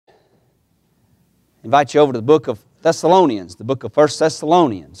invite you over to the book of Thessalonians, the book of 1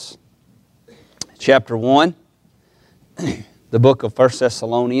 Thessalonians, chapter 1, the book of 1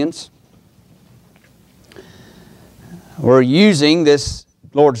 Thessalonians. We're using this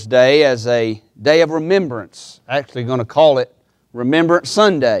Lord's Day as a day of remembrance. Actually going to call it Remembrance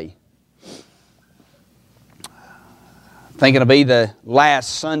Sunday. Thinking it'll be the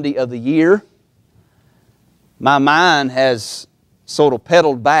last Sunday of the year. My mind has sort of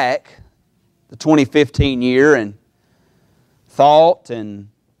pedaled back the 2015 year and thought and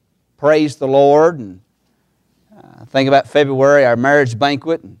praised the Lord. And I think about February, our marriage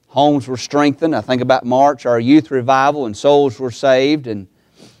banquet, and homes were strengthened. I think about March, our youth revival, and souls were saved. And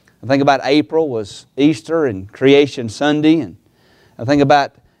I think about April was Easter and Creation Sunday. And I think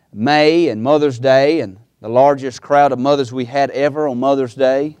about May and Mother's Day and the largest crowd of mothers we had ever on Mother's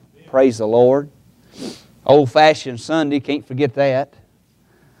Day. Praise the Lord. Old-fashioned Sunday, can't forget that.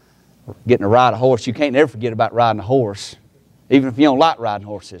 Getting to ride a horse. You can't never forget about riding a horse, even if you don't like riding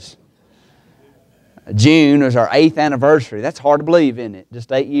horses. June was our 8th anniversary. That's hard to believe, isn't it?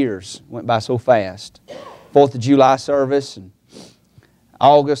 Just 8 years. Went by so fast. 4th of July service. And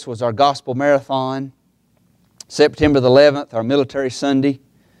August was our gospel marathon. September the 11th, our military Sunday.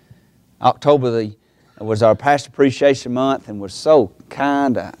 October was our pastor appreciation month and was so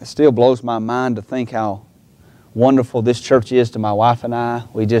kind. It still blows my mind to think how wonderful this church is to my wife and I.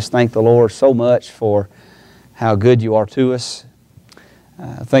 We just thank the Lord so much for how good you are to us.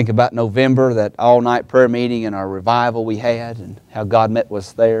 Think about November, that all-night prayer meeting and our revival we had and how God met with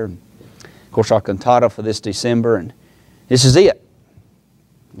us there. And of course, our cantata for this December. And this is it.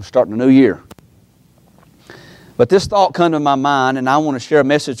 We're starting a new year. But this thought came to my mind, and I want to share a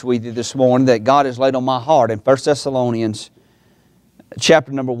message with you this morning that God has laid on my heart in 1 Thessalonians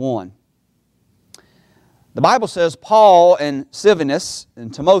chapter number 1. The Bible says, Paul and Silvanus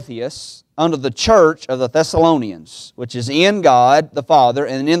and Timotheus unto the church of the Thessalonians, which is in God the Father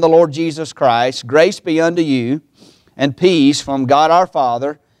and in the Lord Jesus Christ, grace be unto you and peace from God our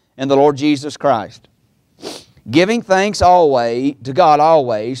Father and the Lord Jesus Christ. Giving thanks always to God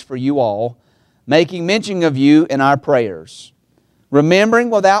always for you all, making mention of you in our prayers, remembering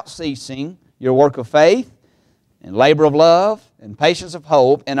without ceasing your work of faith and labor of love and patience of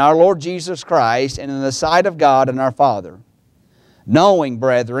hope in our Lord Jesus Christ and in the sight of God and our Father. Knowing,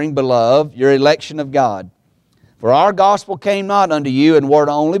 brethren, beloved, your election of God. For our gospel came not unto you in word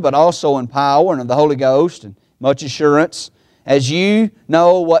only, but also in power and of the Holy Ghost and much assurance, as you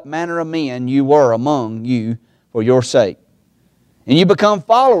know what manner of men you were among you for your sake. And you become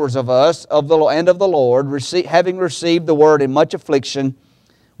followers of us and of the Lord, having received the word in much affliction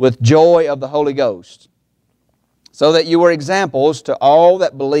with joy of the Holy Ghost. So that you were examples to all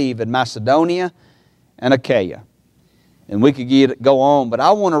that believe in Macedonia and Achaia. And we could go on, but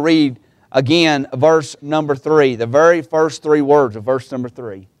I want to read again verse number 3, the very first 3 words of verse number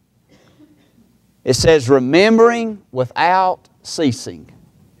 3. It says, remembering without ceasing.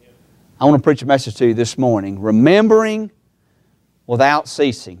 I want to preach a message to you this morning. Remembering without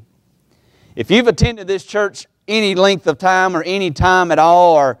ceasing. If you've attended this church any length of time or any time at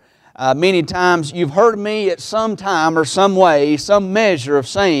all, or many times, you've heard me at some time or some way, some measure of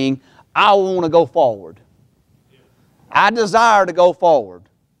saying, I want to go forward. I desire to go forward.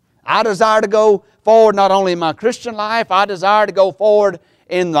 I desire to go forward not only in my Christian life, I desire to go forward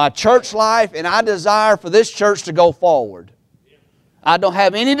in my church life, and I desire for this church to go forward. I don't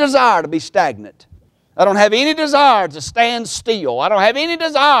have any desire to be stagnant. I don't have any desire to stand still. I don't have any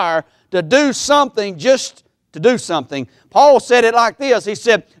desire to do something just to do something. Paul said it like this. He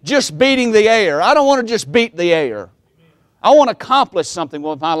said, just beating the air. I don't want to just beat the air. I want to accomplish something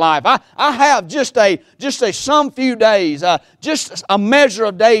with my life. I have just some few days, just a measure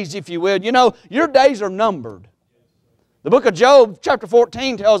of days, if you will. You know, your days are numbered. The book of Job, chapter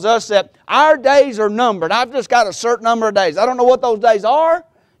 14, tells us that our days are numbered. I've just got a certain number of days. I don't know what those days are.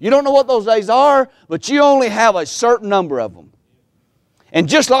 You don't know what those days are, but you only have a certain number of them. And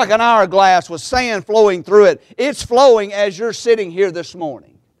just like an hourglass with sand flowing through it, it's flowing as you're sitting here this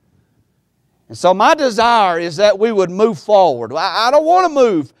morning. And so my desire is that we would move forward. I don't want to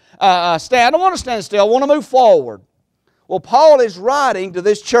move, I don't want to stand still. I want to move forward. Well, Paul is writing to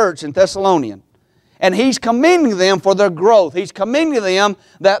this church in Thessalonians. And he's commending them for their growth. He's commending them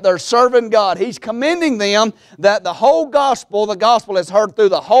that they're serving God. He's commending them that the whole gospel, the gospel is heard through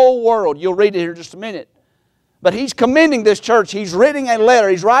the whole world. You'll read it here in just a minute. But he's commending this church. He's writing a letter.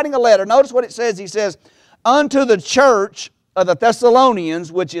 He's writing a letter. Notice what it says. He says, unto the church of the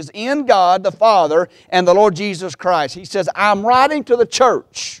Thessalonians, which is in God the Father and the Lord Jesus Christ. He says, I'm writing to the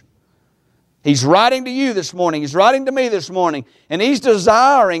church. He's writing to you this morning. He's writing to me this morning. And He's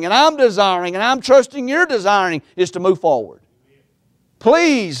desiring, and I'm trusting you're desiring, is to move forward.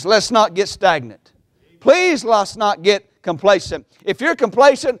 Please, let's not get stagnant. Please, let's not get complacent. If you're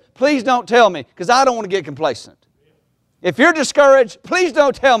complacent, please don't tell me, because I don't want to get complacent. If you're discouraged, please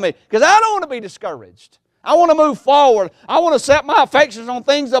don't tell me, because I don't want to be discouraged. I want to move forward. I want to set my affections on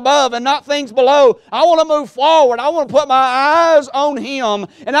things above and not things below. I want to move forward. I want to put my eyes on Him,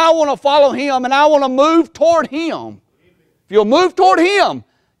 and I want to follow Him, and I want to move toward Him. If you'll move toward Him,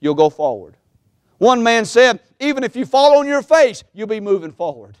 you'll go forward. One man said, even if you fall on your face, you'll be moving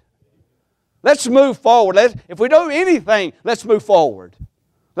forward. Let's move forward. If we do anything, let's move forward.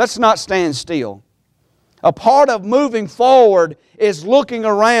 Let's not stand still. A part of moving forward is looking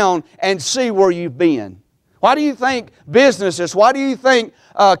around and see where you've been. Why do you think businesses, why do you think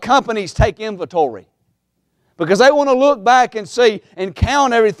companies take inventory? Because they want to look back and see and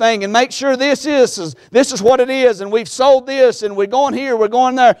count everything and make sure this is what it is, and we've sold this, and we're going here, we're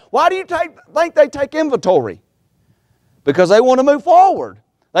going there. Why do you think they take inventory? Because they want to move forward.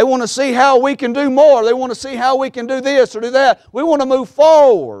 They want to see how we can do more. They want to see how we can do this or do that. We want to move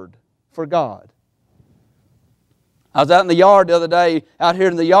forward for God. I was out in the yard the other day, out here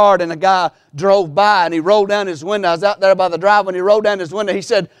in the yard, and a guy drove by and he rolled down his window. I was out there by the drive when he rolled down his window. He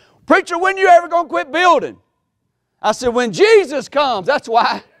said, "Preacher, when you ever going to quit building?" I said, "When Jesus comes, that's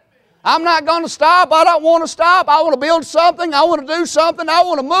why. I'm not going to stop. I don't want to stop. I want to build something. I want to do something. I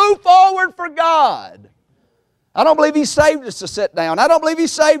want to move forward for God." I don't believe He saved us to sit down. I don't believe He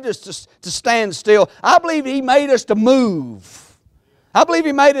saved us to stand still. I believe He made us to move. I believe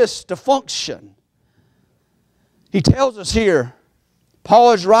He made us to function. He tells us here,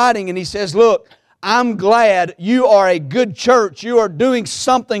 Paul is writing and he says, look, I'm glad you are a good church. You are doing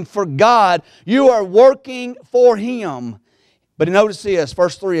something for God. You are working for Him. But notice this,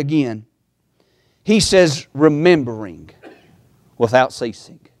 verse 3 again. He says, remembering without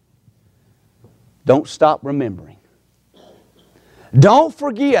ceasing. Don't stop remembering. Don't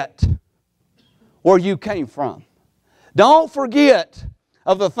forget where you came from. Don't forget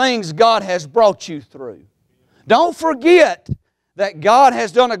of the things God has brought you through. Don't forget that God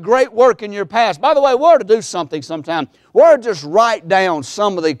has done a great work in your past. By the way, we ought to do something sometime. We ought to just write down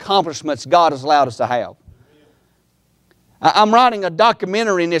some of the accomplishments God has allowed us to have. I'm writing a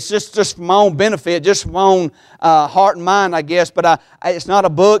documentary, and it's just for my own benefit, just for my own heart and mind, I guess. But it's not a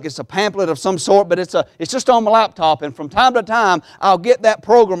book, it's a pamphlet of some sort, but it's just on my laptop. And from time to time, I'll get that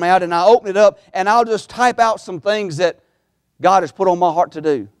program out, and I'll open it up, and I'll just type out some things that God has put on my heart to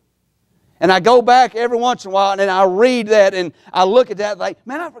do. And I go back every once in a while and I read that and I look at that like,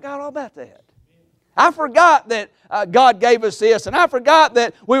 man, I forgot all about that. I forgot that God gave us this, and I forgot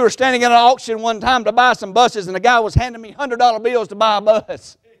that we were standing at an auction one time to buy some buses and the guy was handing me $100 bills to buy a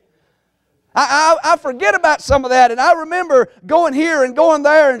bus. I forget about some of that, and I remember going here and going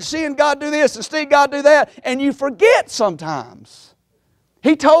there and seeing God do this and seeing God do that, and you forget sometimes.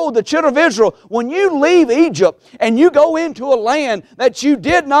 He told the children of Israel, when you leave Egypt and you go into a land that you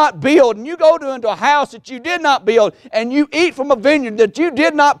did not build, and you go into a house that you did not build, and you eat from a vineyard that you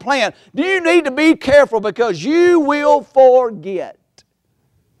did not plant, you need to be careful because you will forget.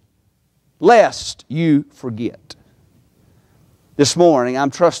 Lest you forget. This morning, I'm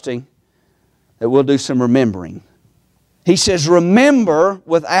trusting that we'll do some remembering. He says, remember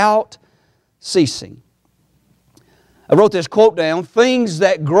without ceasing. I wrote this quote down, things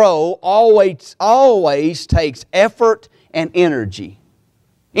that grow always takes effort and energy.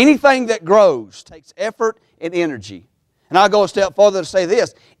 Anything that grows takes effort and energy. And I'll go a step further to say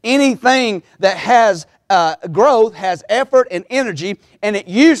this, anything that has growth has effort and energy, and it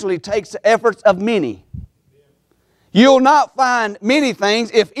usually takes the efforts of many. You'll not find many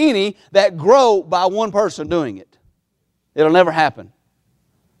things, if any, that grow by one person doing it. It'll never happen.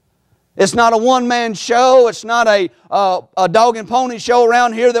 It's not a one-man show. It's not a dog and pony show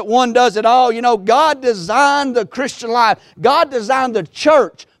around here that one does it all. You know, God designed the Christian life. God designed the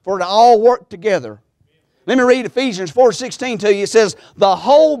church for it to all work together. Let me read Ephesians 4:16 to you. It says, the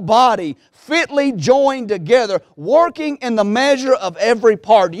whole body fitly joined together, working in the measure of every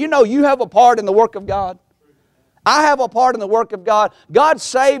part. Do you know you have a part in the work of God? I have a part in the work of God. God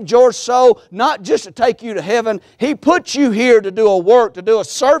saved your soul not just to take you to heaven. He put you here to do a work, to do a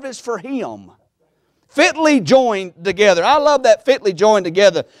service for Him. Fitly joined together. I love that fitly joined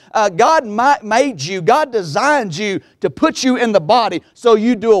together. God made you, God designed you to put you in the body so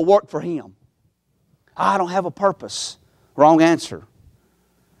you do a work for Him. I don't have a purpose. Wrong answer.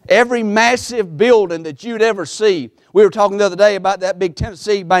 Every massive building that you'd ever see. We were talking the other day about that big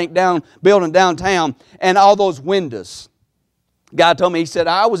Tennessee bank building downtown and all those windows. A guy told me, he said,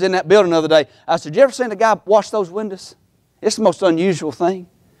 I was in that building the other day. I said, you ever seen a guy wash those windows? It's the most unusual thing.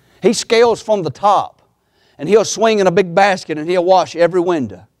 He scales from the top, and he'll swing in a big basket, and he'll wash every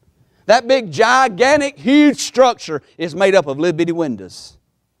window. That big, gigantic, huge structure is made up of little bitty windows.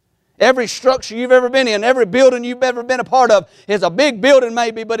 Every structure you've ever been in, every building you've ever been a part of is a big building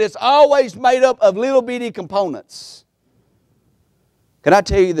maybe, but it's always made up of little bitty components. Can I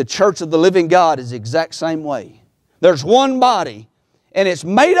tell you, the church of the living God is the exact same way. There's one body, and it's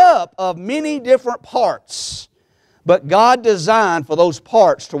made up of many different parts. But God designed for those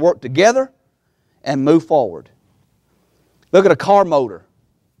parts to work together and move forward. Look at a car motor.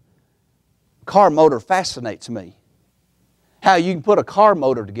 A car motor fascinates me. How you can put a car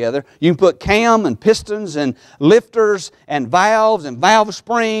motor together. You can put cam and pistons and lifters and valve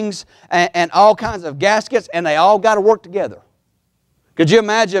springs and all kinds of gaskets, and they all got to work together. Could you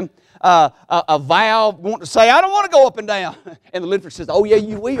imagine a valve wanting to say, I don't want to go up and down. And the lifter says, oh yeah,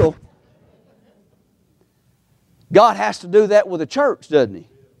 you will. God has to do that with the church, doesn't He?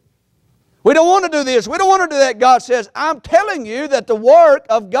 We don't want to do this. We don't want to do that. God says, I'm telling you that the work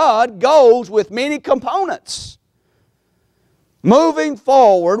of God goes with many components. Moving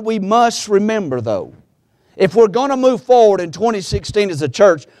forward, we must remember, though, if we're going to move forward in 2016 as a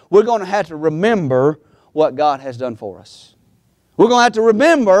church, we're going to have to remember what God has done for us. We're going to have to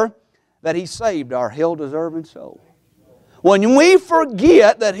remember that He saved our hell-deserving soul. When we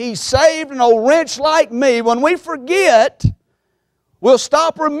forget that He saved an old wretch like me, when we forget, we'll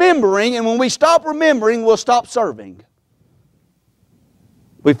stop remembering, and when we stop remembering, we'll stop serving.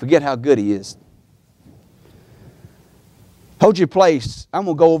 We forget how good He is. Hold your place. I'm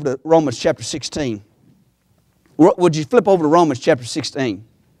going to go over to Romans chapter 16. Would you flip over to Romans chapter 16?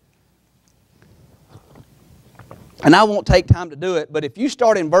 And I won't take time to do it, but if you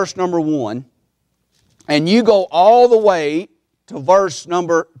start in verse number 1, and you go all the way to verse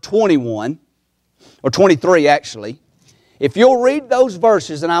number 21, or 23 actually, if you'll read those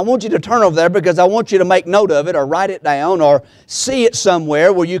verses, and I want you to turn over there because I want you to make note of it or write it down or see it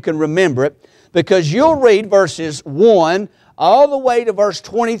somewhere where you can remember it, because you'll read verses 1 all the way to verse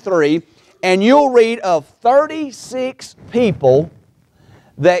 23, and you'll read of 36 people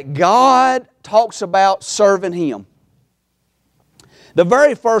that God talks about serving Him. The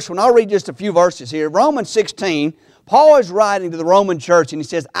very first one, I'll read just a few verses here. Romans 16, Paul is writing to the Roman church, and he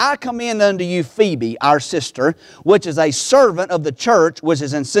says, I commend unto you Phoebe, our sister, which is a servant of the church which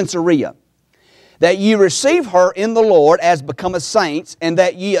is in Caesarea, that ye receive her in the Lord as becometh saints, and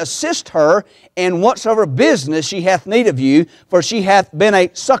that ye assist her in whatsoever business she hath need of you, for she hath been a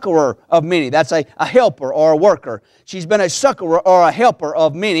succorer of many. That's a helper or a worker. She's been a succorer or a helper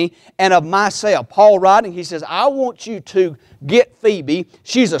of many and of myself. Paul writing, he says, I want you to get Phoebe.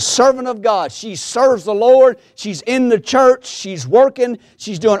 She's a servant of God. She serves the Lord. She's in the church. She's working.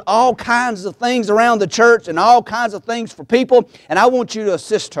 She's doing all kinds of things around the church and all kinds of things for people, and I want you to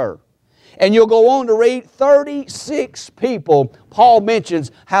assist her. And you'll go on to read 36 people Paul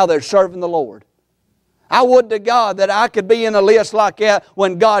mentions how they're serving the Lord. I would to God that I could be in a list like that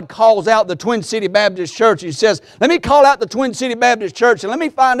when God calls out the Twin City Baptist Church. He says, let me call out the Twin City Baptist Church and let me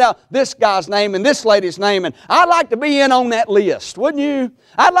find out this guy's name and this lady's name. And I'd like to be in on that list, wouldn't you?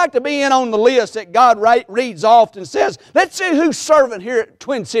 I'd like to be in on the list that God reads off and says, let's see who's serving here at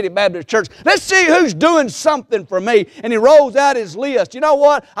Twin City Baptist Church. Let's see who's doing something for me. And he rolls out his list. You know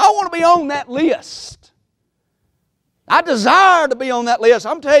what? I want to be on that list. I desire to be on that list.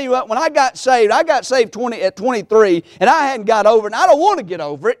 I'm telling you what, when I got saved at 23, and I hadn't got over it, and I don't want to get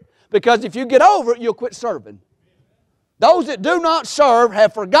over it, because if you get over it, you'll quit serving. Those that do not serve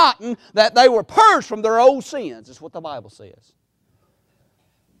have forgotten that they were purged from their old sins. That's what the Bible says.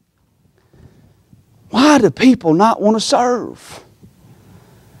 Why do people not want to serve?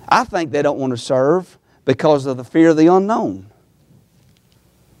 I think they don't want to serve because of the fear of the unknown.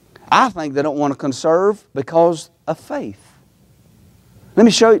 I think they don't want to conserve because of faith. Let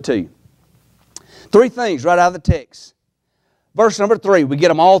me show it to you. 3 things right out of the text. Verse number 3, we get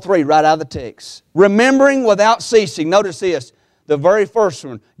them all 3 right out of the text. Remembering without ceasing. Notice this, the very first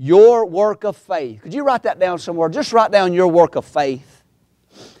one, your work of faith. Could you write that down somewhere? Just write down your work of faith.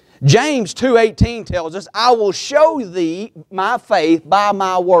 James 2:18 tells us, I will show thee my faith by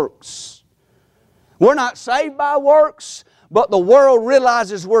my works. We're not saved by works, but the world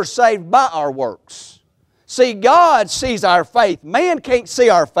realizes we're saved by our works. See, God sees our faith. Man can't see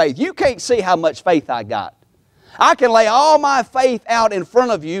our faith. You can't see how much faith I got. I can lay all my faith out in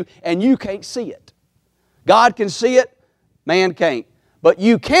front of you and you can't see it. God can see it, man can't. But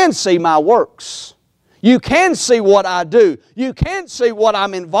you can see my works. You can see what I do. You can see what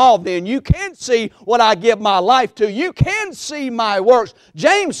I'm involved in. You can see what I give my life to. You can see my works.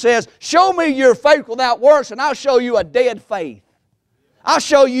 James says, show me your faith without works and I'll show you a dead faith. I'll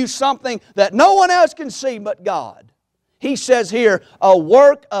show you something that no one else can see but God. He says here, a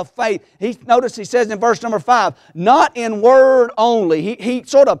work of faith. Notice he says in verse number 5, not in word only. He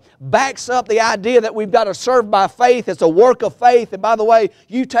sort of backs up the idea that we've got to serve by faith. It's a work of faith. And by the way,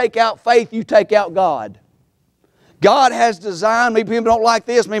 you take out faith, you take out God. God has designed, maybe people don't like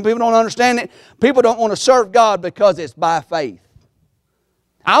this, maybe people don't understand it. People don't want to serve God because it's by faith.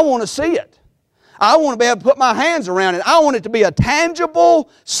 I want to see it. I want to be able to put my hands around it. I want it to be a tangible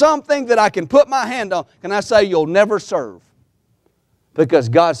something that I can put my hand on. Can I say you'll never serve? Because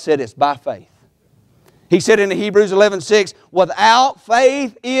God said it's by faith. He said in Hebrews 11:6, without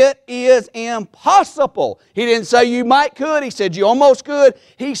faith it is impossible. He didn't say you might could. He said you almost could.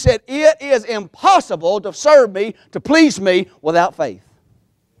 He said it is impossible to serve me, to please me without faith.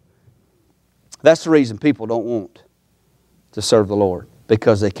 That's the reason people don't want to serve the Lord,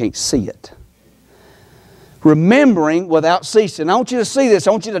 because they can't see it. Remembering without ceasing. I want you to see this. I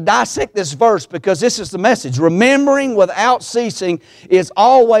want you to dissect this verse because this is the message. Remembering without ceasing is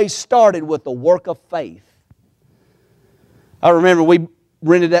always started with the work of faith. I remember we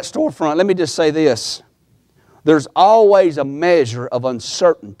rented that storefront. Let me just say this. There's always a measure of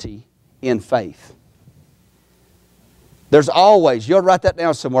uncertainty in faith. There's always, you'll write that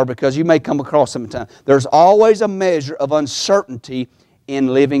down somewhere because you may come across sometime. There's always a measure of uncertainty in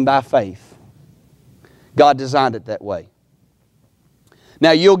living by faith. God designed it that way.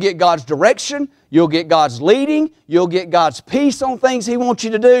 Now you'll get God's direction, you'll get God's leading, you'll get God's peace on things He wants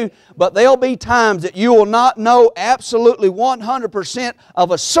you to do, but there'll be times that you will not know absolutely 100%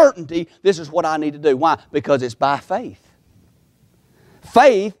 of a certainty, this is what I need to do. Why? Because it's by faith.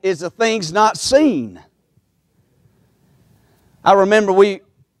 Faith is the things not seen. I remember we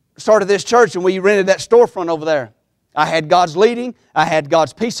started this church and we rented that storefront over there. I had God's leading. I had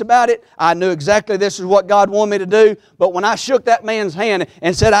God's peace about it. I knew exactly this is what God wanted me to do. But when I shook that man's hand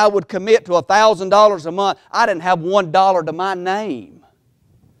and said I would commit to $1,000 a month, I didn't have $1 to my name.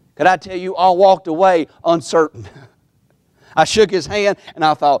 Could I tell you, I walked away uncertain. I shook his hand and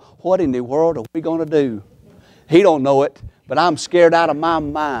I thought, what in the world are we going to do? He don't know it, but I'm scared out of my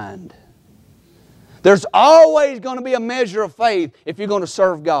mind. There's always going to be a measure of faith if you're going to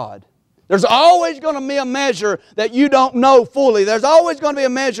serve God. There's always going to be a measure that you don't know fully. There's always going to be a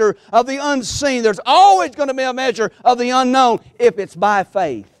measure of the unseen. There's always going to be a measure of the unknown if it's by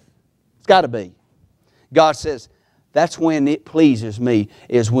faith. It's got to be. God says, that's when it pleases me,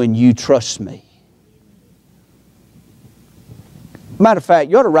 is when you trust me. Matter of fact,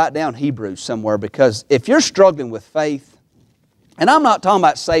 you ought to write down Hebrews somewhere, because if you're struggling with faith, and I'm not talking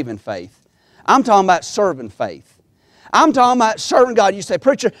about saving faith, I'm talking about serving faith. I'm talking about serving God. You say,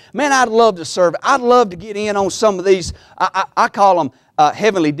 preacher, man, I'd love to serve. I'd love to get in on some of these, I call them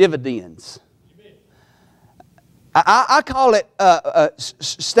heavenly dividends. I call it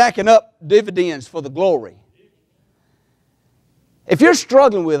stacking up dividends for the glory. If you're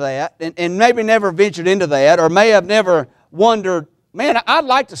struggling with that, and maybe never ventured into that, or may have never wondered, man, I'd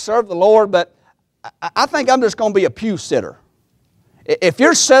like to serve the Lord, but I think I'm just going to be a pew sitter. If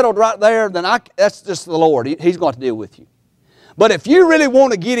you're settled right there, then that's just the Lord. He's going to deal with you. But if you really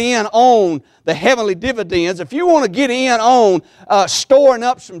want to get in on the heavenly dividends, if you want to get in on storing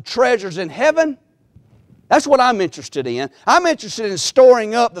up some treasures in heaven, that's what I'm interested in. I'm interested in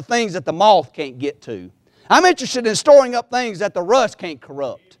storing up the things that the moth can't get to. I'm interested in storing up things that the rust can't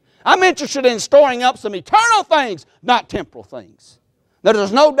corrupt. I'm interested in storing up some eternal things, not temporal things. Now,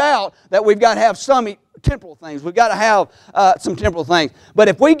 there's no doubt that we've got to have some temporal things. We've got to have some temporal things. But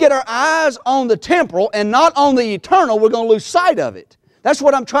if we get our eyes on the temporal and not on the eternal, we're going to lose sight of it. That's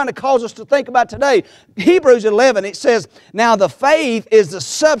what I'm trying to cause us to think about today. Hebrews 11, it says, now the faith is the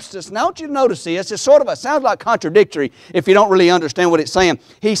substance. Now I want you to notice this. It's sort of, it sounds like contradictory if you don't really understand what it's saying.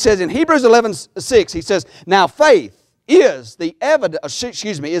 He says in Hebrews 11:6, he says, now faith is the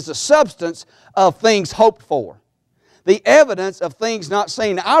is the substance of things hoped for, the evidence of things not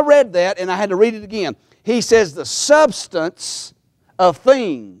seen. Now, I read that and I had to read it again. He says the substance of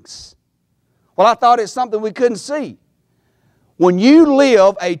things. Well, I thought it's something we couldn't see. When you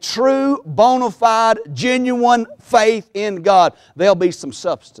live a true, bona fide, genuine faith in God, there'll be some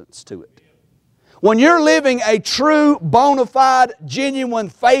substance to it. When you're living a true, bona fide, genuine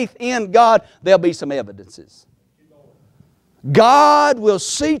faith in God, there'll be some evidences. God will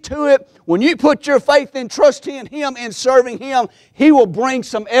see to it. When you put your faith and trust in Him and serving Him, He will bring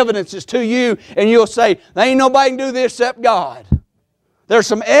some evidences to you and you'll say, there ain't nobody can do this except God. There's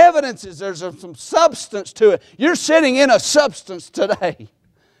some evidences. There's some substance to it. You're sitting in a substance today.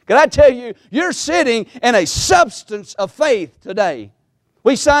 Can I tell you, you're sitting in a substance of faith today.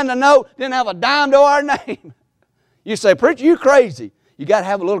 We signed a note, didn't have a dime to our name. You say, preacher, you crazy. You got to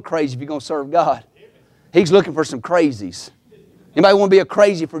have a little crazy if you're going to serve God. He's looking for some crazies. Anybody want to be a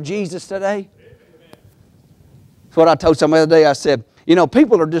crazy for Jesus today? That's what I told somebody the other day. I said, you know,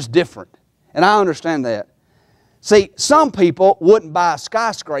 people are just different. And I understand that. See, some people wouldn't buy a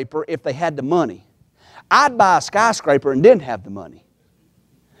skyscraper if they had the money. I'd buy a skyscraper and didn't have the money.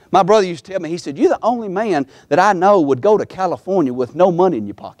 My brother used to tell me, he said, you're the only man that I know would go to California with no money in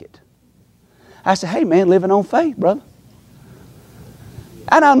your pocket. I said, hey man, living on faith, brother.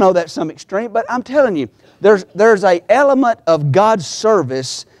 And I know that's some extreme, but I'm telling you, there's an element of God's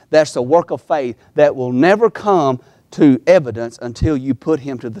service that's the work of faith that will never come to evidence until you put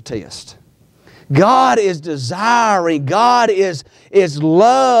Him to the test. God is desiring, God is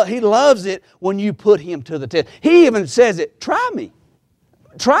love. He loves it when you put Him to the test. He even says it, try me.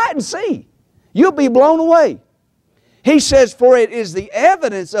 Try it and see. You'll be blown away. He says, for it is the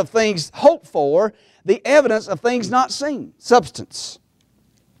evidence of things hoped for, the evidence of things not seen. Substance.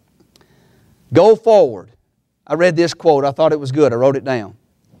 Go forward. I read this quote. I thought it was good. I wrote it down.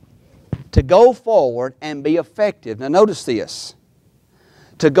 To go forward and be effective. Now notice this.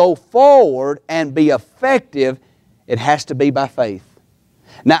 To go forward and be effective, it has to be by faith.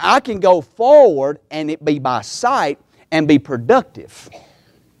 Now I can go forward and it be by sight and be productive,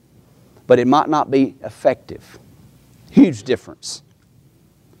 but it might not be effective. Huge difference.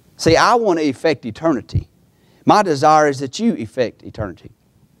 See, I want to effect eternity. My desire is that you effect eternity.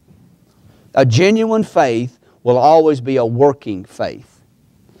 A genuine faith will always be a working faith.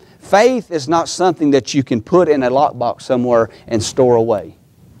 Faith is not something that you can put in a lockbox somewhere and store away.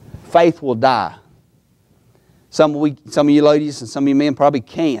 Faith will die. Some of you ladies and some of you men probably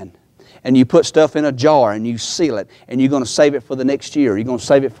can. And you put stuff in a jar and you seal it and you're going to save it for the next year. You're going to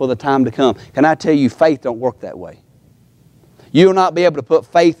save it for the time to come. Can I tell you, faith don't work that way. You will not be able to put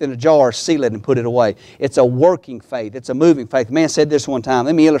faith in a jar, seal it, and put it away. It's a working faith. It's a moving faith. A man said this one time.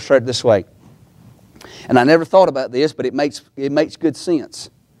 Let me illustrate it this way. And I never thought about this, but it makes good sense.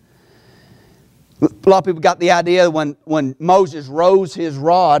 A lot of people got the idea when Moses rose his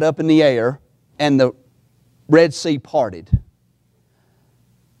rod up in the air and the Red Sea parted.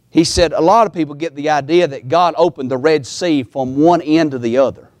 He said a lot of people get the idea that God opened the Red Sea from one end to the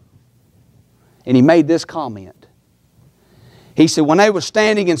other. And he made this comment. He said when they were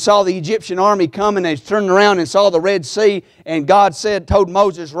standing and saw the Egyptian army coming, they turned around and saw the Red Sea, and God told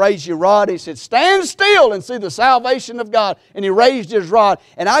Moses, raise your rod. He said, stand still and see the salvation of God. And he raised his rod.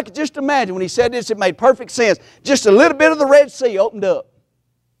 And I could just imagine when he said this, it made perfect sense. Just a little bit of the Red Sea opened up.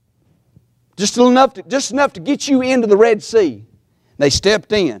 Just enough to get you into the Red Sea. They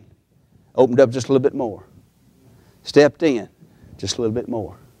stepped in, opened up just a little bit more. Stepped in, just a little bit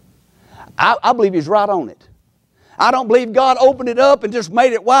more. I believe he's right on it. I don't believe God opened it up and just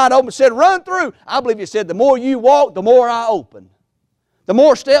made it wide open and said, run through. I believe He said, the more you walk, the more I open. The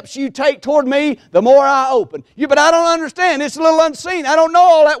more steps you take toward me, the more I open. But I don't understand. It's a little unseen. I don't know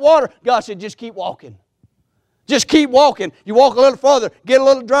all that water. God said, just keep walking. Just keep walking. You walk a little further, get a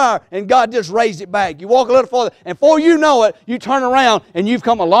little drier, and God just raised it back. You walk a little further, and before you know it, you turn around, and you've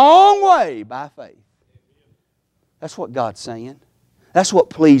come a long way by faith. That's what God's saying. That's what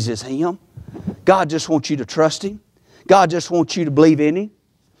pleases Him. God just wants you to trust Him. God just wants you to believe in Him.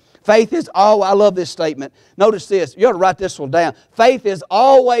 Faith is all, I love this statement. Notice this. You ought to write this one down. Faith is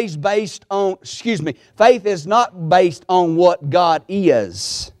always based on, faith is not based on what God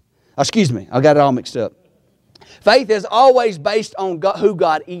is. I got it all mixed up. Faith is always based on who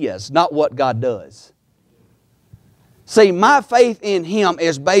God is, not what God does. See, my faith in Him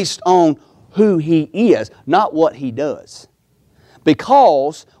is based on who He is, not what He does.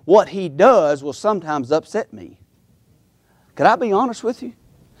 Because what He does will sometimes upset me. Could I be honest with you?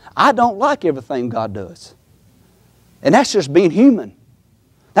 I don't like everything God does. And that's just being human.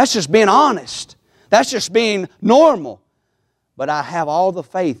 That's just being honest. That's just being normal. But I have all the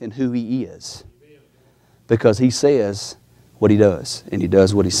faith in who He is. Because He says what He does. And He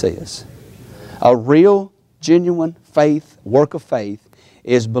does what He says. A real, genuine faith, work of faith,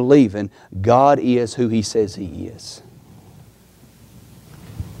 is believing God is who He says He is.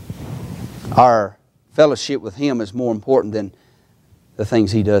 Our fellowship with Him is more important than the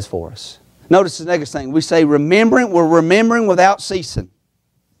things He does for us. Notice the next thing. We say remembering, we're remembering without ceasing.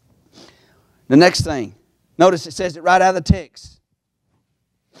 The next thing. Notice it says it right out of the text.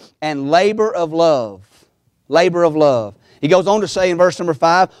 And labor of love. Labor of love. He goes on to say in verse number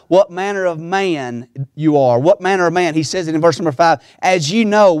 5, what manner of man you are. What manner of man? He says it in verse number 5, as you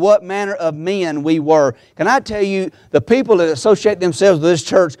know what manner of men we were. Can I tell you, the people that associate themselves with this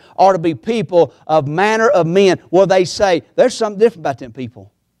church are to be people of manner of men, where they say, there's something different about them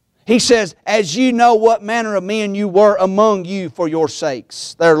people. He says, as you know what manner of men you were among you for your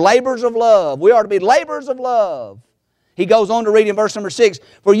sakes. They're labors of love. We are to be labors of love. He goes on to read in verse number 6,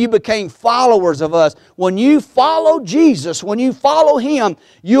 for you became followers of us. When you follow Jesus, when you follow Him,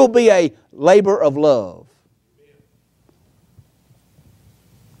 you'll be a labor of love.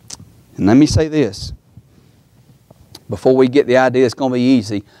 And let me say this, before we get the idea it's going to be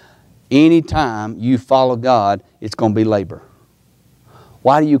easy, anytime you follow God, it's going to be labor.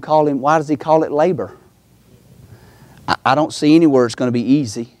 Why does He call it labor? I don't see anywhere it's going to be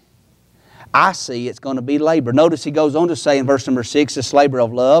easy. I see it's going to be labor. Notice he goes on to say in verse number 6, this labor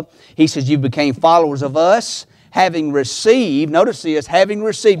of love. He says, you became followers of us, having received, notice this, having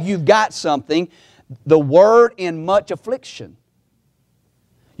received, you've got something, the word in much affliction.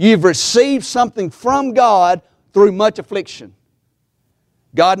 You've received something from God through much affliction.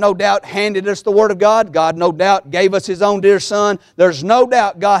 God no doubt handed us the Word of God. God no doubt gave us His own dear Son. There's no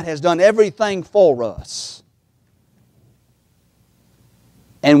doubt God has done everything for us.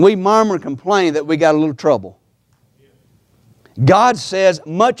 And we murmur and complain that we got a little trouble. God says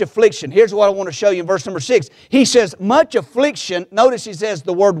much affliction. Here's what I want to show you in verse number 6. He says much affliction. Notice He says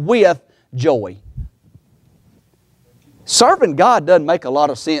the word with joy. Serving God doesn't make a lot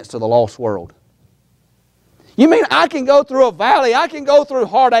of sense to the lost world. You mean I can go through a valley, I can go through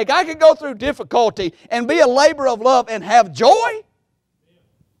heartache, I can go through difficulty and be a labor of love and have joy?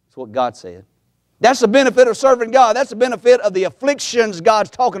 That's what God said. That's the benefit of serving God. That's the benefit of the afflictions God's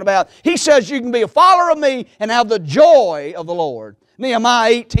talking about. He says you can be a follower of me and have the joy of the Lord.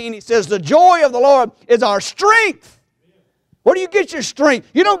 Nehemiah 18, he says, the joy of the Lord is our strength. Where do you get your strength?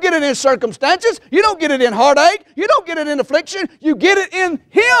 You don't get it in circumstances. You don't get it in heartache. You don't get it in affliction. You get it in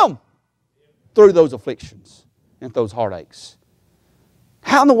Him through those afflictions and those heartaches.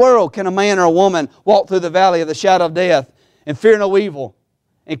 How in the world can a man or a woman walk through the valley of the shadow of death and fear no evil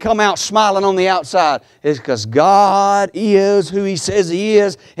and come out smiling on the outside? It's because God is who He says He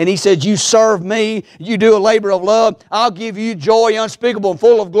is, and He said, you serve me, you do a labor of love, I'll give you joy unspeakable and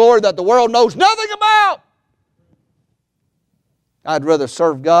full of glory that the world knows nothing about. I'd rather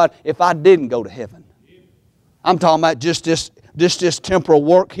serve God if I didn't go to heaven. I'm talking about just this temporal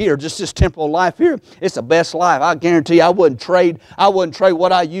work here, just this temporal life here. It's the best life. I guarantee you I wouldn't trade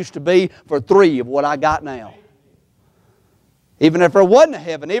what I used to be for 3 of what I got now. Even if there wasn't a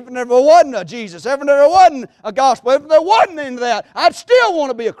heaven, even if there wasn't a Jesus, even if there wasn't a gospel, even if there wasn't any of that, I'd still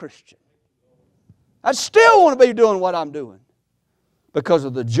want to be a Christian. I'd still want to be doing what I'm doing because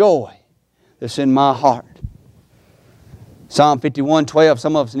of the joy that's in my heart. Psalm 51:12,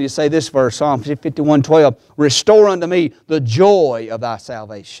 some of us need to say this verse, Psalm 51:12, restore unto me the joy of thy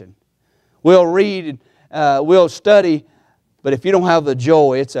salvation. We'll read, we'll study, but if you don't have the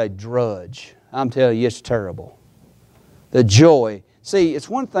joy, it's a drudge. I'm telling you, it's terrible. The joy. See, it's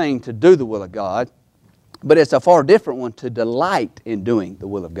one thing to do the will of God, but it's a far different one to delight in doing the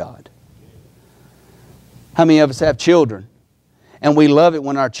will of God. How many of us have children? And we love it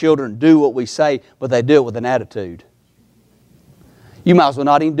when our children do what we say, but they do it with an attitude. You might as well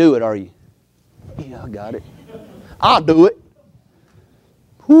not even do it, are you? Yeah, I got it. I'll do it.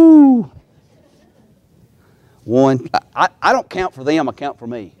 Whoo. I don't count for them, I count for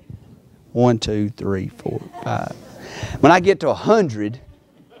me. 1, 2, 3, 4, 5. When I get to 100,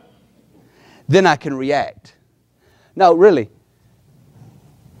 then I can react. No, really.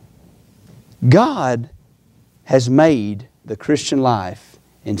 God has made the Christian life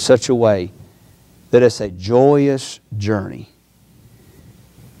in such a way that it's a joyous journey.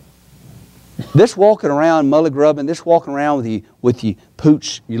 This walking around mully-grubbing, this walking around with your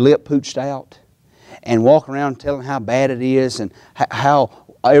lip pooched out, and walking around telling how bad it is and how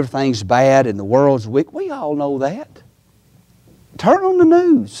everything's bad and the world's wicked. We all know that. Turn on the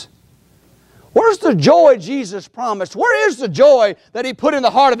news. Where's the joy Jesus promised? Where is the joy that He put in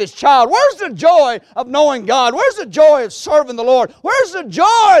the heart of His child? Where's the joy of knowing God? Where's the joy of serving the Lord? Where's the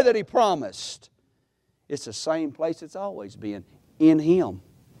joy that He promised? It's the same place it's always been, in Him.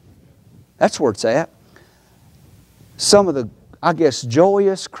 That's where it's at. Some of the, I guess,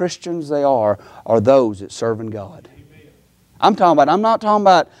 joyous Christians they are those that serve in God. I'm not talking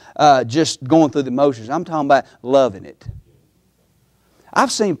about just going through the motions. I'm talking about loving it.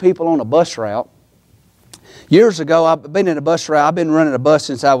 I've seen people on a bus route. Years ago, I've been in a bus route. I've been running a bus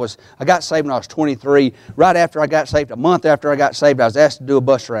since I got saved when I was 23. Right after I got saved, a month after I got saved, I was asked to do a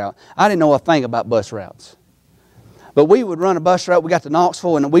bus route. I didn't know a thing about bus routes. But we would run a bus route. We got to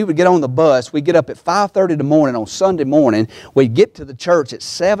Knoxville, and we would get on the bus. We'd get up at 5:30 in the morning on Sunday morning. We'd get to the church at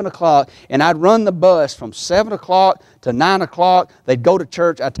 7 o'clock, and I'd run the bus from 7 o'clock to 9 o'clock. They'd go to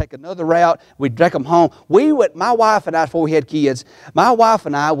church. I'd take another route. We'd take them home. My wife and I, before we had kids, my wife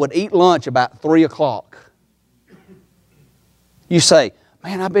and I would eat lunch about 3 o'clock. You say,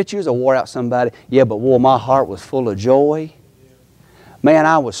 man, I bet you was a wore out somebody. Yeah, but boy, my heart was full of joy. Man,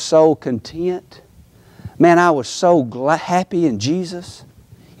 I was so content. Man, I was so happy in Jesus.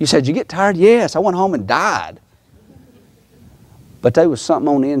 You said, you get tired? Yes, I went home and died. But there was something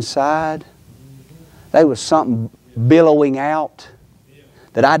on the inside. There was something billowing out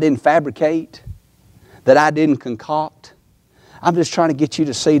that I didn't fabricate, that I didn't concoct. I'm just trying to get you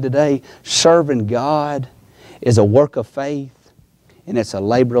to see today, serving God is a work of faith and it's a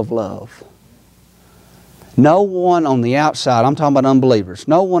labor of love. No one on the outside, I'm talking about unbelievers,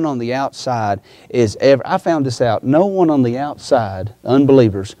 no one on the outside is ever, I found this out, no one on the outside,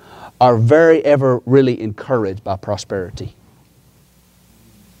 unbelievers, are ever really encouraged by prosperity.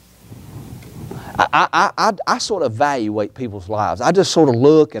 I sort of evaluate people's lives. I just sort of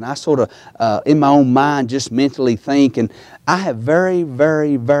look and I sort of, in my own mind, just mentally think. And I have very,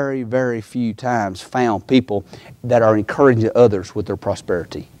 very, very, very few times found people that are encouraging others with their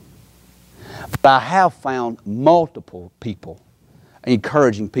prosperity. But I have found multiple people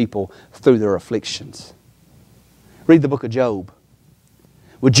encouraging people through their afflictions. Read the book of Job.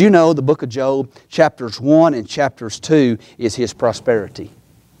 Would you know the book of Job, chapters 1 and chapters 2 is his prosperity.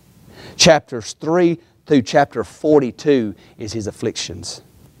 Chapters 3 through chapter 42 is his afflictions.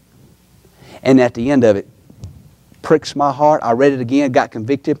 And at the end of it, pricks my heart. I read it again, got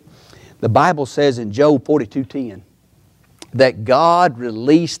convicted. The Bible says in Job 42:10 that God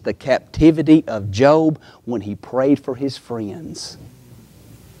released the captivity of Job when he prayed for his friends.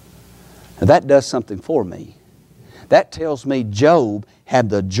 Now that does something for me. That tells me Job had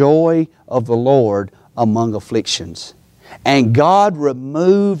the joy of the Lord among afflictions. And God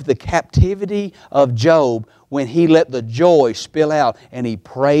removed the captivity of Job when he let the joy spill out and he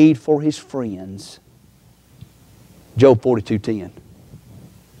prayed for his friends. Job 42:10.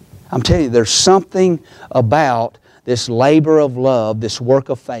 I'm telling you, there's something about this labor of love, this work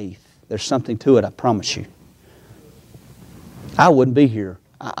of faith. There's something to it, I promise you. I wouldn't be here.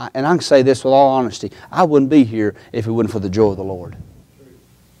 And I can say this with all honesty. I wouldn't be here if it wasn't for the joy of the Lord.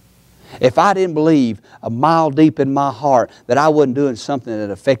 If I didn't believe a mile deep in my heart that I wasn't doing something that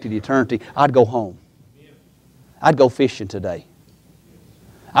affected eternity, I'd go home. I'd go fishing today.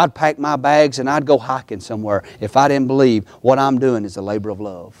 I'd pack my bags and I'd go hiking somewhere if I didn't believe what I'm doing is a labor of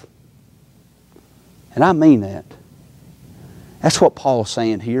love. And I mean that. That's what Paul's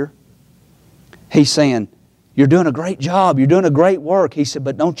saying here. He's saying, you're doing a great job. You're doing a great work. He said,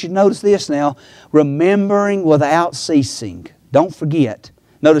 but don't you notice this now? Remembering without ceasing. Don't forget.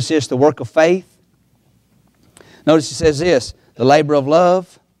 Notice this, the work of faith. Notice he says this, the labor of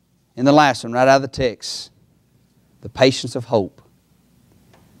love. And the last one, right out of the text, the patience of hope.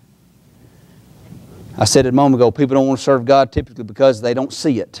 I said it a moment ago, people don't want to serve God typically because they don't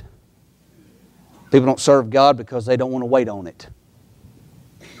see it. People don't serve God because they don't want to wait on it.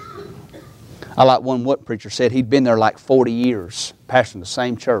 I like one preacher said he'd been there like 40 years, pastoring the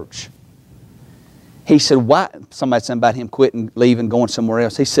same church. He said, why? Somebody said about him quitting, leaving, going somewhere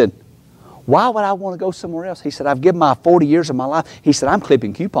else. He said, why would I want to go somewhere else? He said, I've given my 40 years of my life. He said, I'm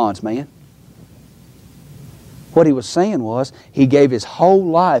clipping coupons, man. What he was saying was, he gave his whole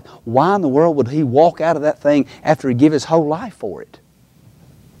life. Why in the world would he walk out of that thing after he gave his whole life for it?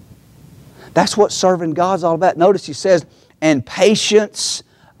 That's what serving God's all about. Notice he says, and patience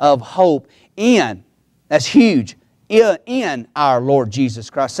of hope in, that's huge, in our Lord Jesus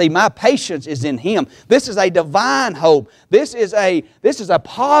Christ. See, my patience is in Him. This is a divine hope. This is a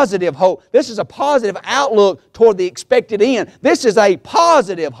positive hope. This is a positive outlook toward the expected end. This is a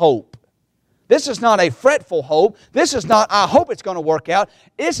positive hope. This is not a fretful hope. This is not, I hope it's going to work out.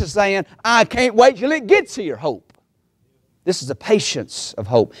 This is saying, I can't wait till it gets here hope. This is a patience of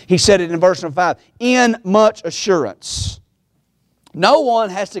hope. He said it in verse number 5, in much assurance. No one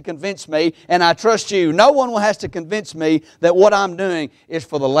has to convince me, and I trust you, no one has to convince me that what I'm doing is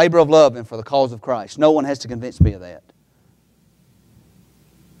for the labor of love and for the cause of Christ. No one has to convince me of that.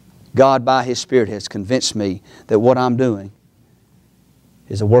 God, by His Spirit, has convinced me that what I'm doing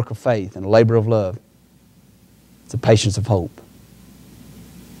is a work of faith and a labor of love. It's a patience of hope.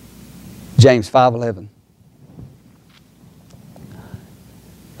 James 5:11.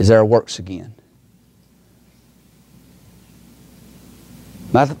 Is there works again?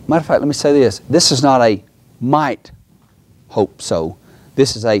 Matter of fact, let me say this. This is not a might hope so.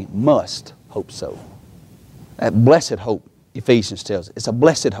 This is a must hope so. That blessed hope, Ephesians tells us. It's a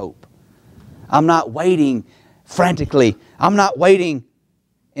blessed hope. I'm not waiting frantically. I'm not waiting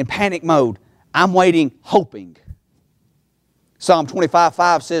in panic mode. I'm waiting, hoping. Psalm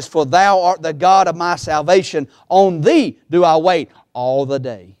 25:5 says, "For Thou art the God of my salvation. On Thee do I wait all the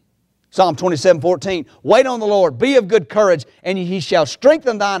day." Psalm 27:14, "Wait on the Lord, be of good courage, and He shall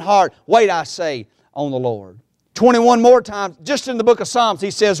strengthen thine heart. Wait, I say, on the Lord." 21 more times, just in the book of Psalms, he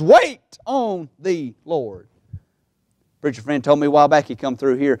says, "Wait on the Lord." Preacher friend told me a while back, he come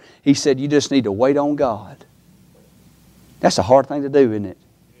through here, he said, "You just need to wait on God." That's a hard thing to do, isn't it?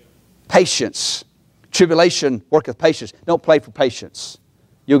 Patience. Tribulation worketh patience. Don't play for patience.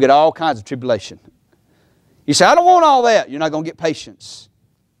 You'll get all kinds of tribulation. You say, "I don't want all that." You're not going to get patience.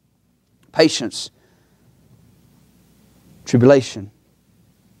 Patience. Tribulation.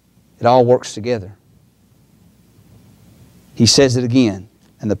 It all works together. He says it again.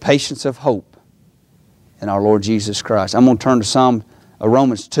 "And the patience of hope in our Lord Jesus Christ." I'm going to turn to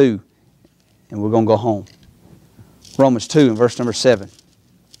Romans 2, and we're going to go home. Romans 2 and verse number 7.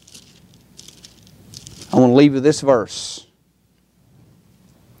 I want to leave you with this verse.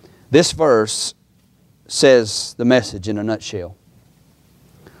 This verse says the message in a nutshell.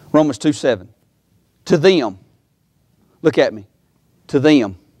 Romans 2:7. To them. Look at me. To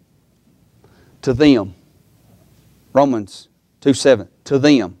them. To them. Romans 2:7. To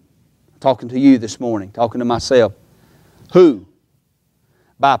them. I'm talking to you this morning. Talking to myself. Who?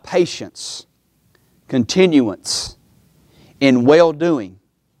 By patience, continuance, in well-doing,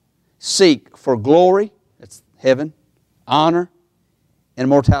 seek for glory, that's heaven, honor, and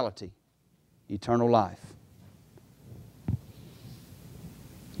immortality, eternal life.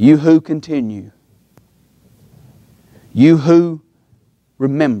 You who continue, you who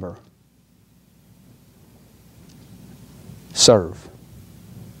remember, serve.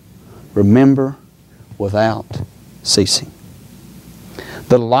 Remember without ceasing.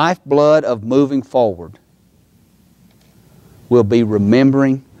 The lifeblood of moving forward will be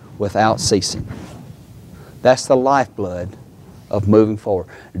remembering without ceasing. That's the lifeblood of moving forward.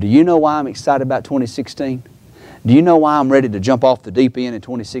 Do you know why I'm excited about 2016? Do you know why I'm ready to jump off the deep end in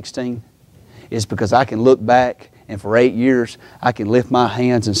 2016? It's because I can look back, and for 8 years I can lift my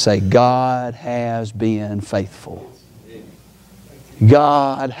hands and say, God has been faithful.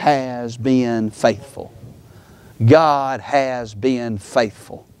 God has been faithful. God has been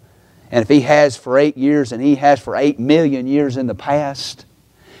faithful. And if He has for 8 years, and He has for 8 million years in the past,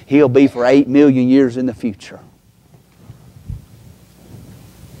 He'll be for 8 million years in the future.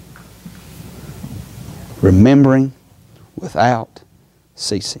 Remembering without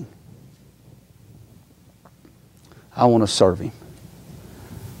ceasing. I want to serve Him.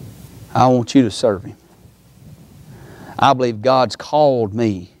 I want you to serve Him. I believe God's called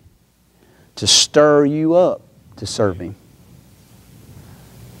me to stir you up to serve Him.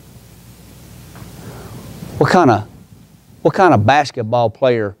 What kind of basketball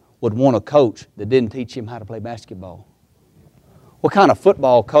player would want a coach that didn't teach him how to play basketball? What kind of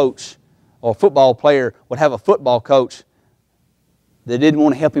football coach or football player would have a football coach that didn't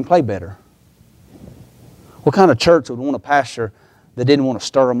want to help him play better? What kind of church would want a pastor that didn't want to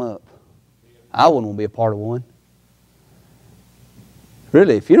stir them up? I wouldn't want to be a part of one.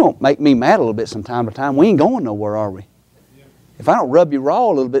 Really, if you don't make me mad a little bit from time to time, we ain't going nowhere, are we? If I don't rub you raw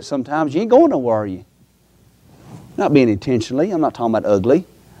a little bit sometimes, you ain't going nowhere, are you? Not being intentionally. I'm not talking about ugly.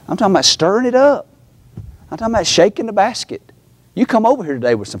 I'm talking about stirring it up. I'm talking about shaking the basket. You come over here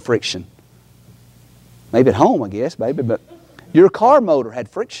today with some friction. Maybe at home, I guess, baby, but your car motor had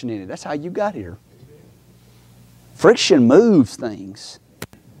friction in it. That's how you got here. Friction moves things.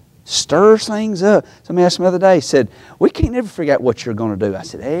 Stirs things up. Somebody asked me the other day, said, we can't ever figure out what you're going to do. I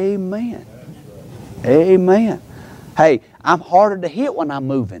said, amen. Amen. Hey, I'm harder to hit when I'm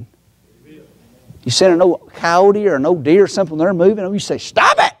moving. You send no coyote or no deer or something, they're moving, and you say,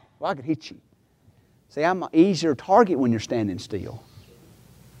 stop it! Well, I could hit you. See, I'm an easier target when you're standing still.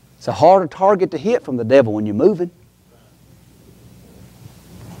 It's a harder target to hit from the devil when you're moving.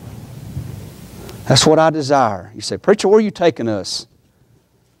 That's what I desire. You say, preacher, where are you taking us?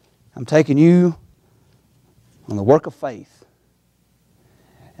 I'm taking you on the work of faith.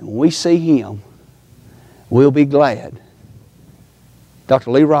 And when we see Him, we'll be glad.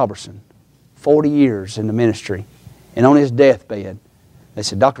 Dr. Lee Robertson, 40 years in the ministry, and on his deathbed, they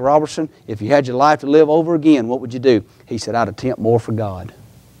said, Dr. Robertson, if you had your life to live over again, what would you do? He said, I'd attempt more for God.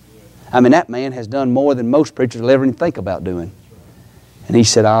 I mean, that man has done more than most preachers will ever even think about doing. And he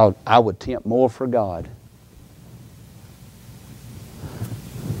said, I would attempt more for God.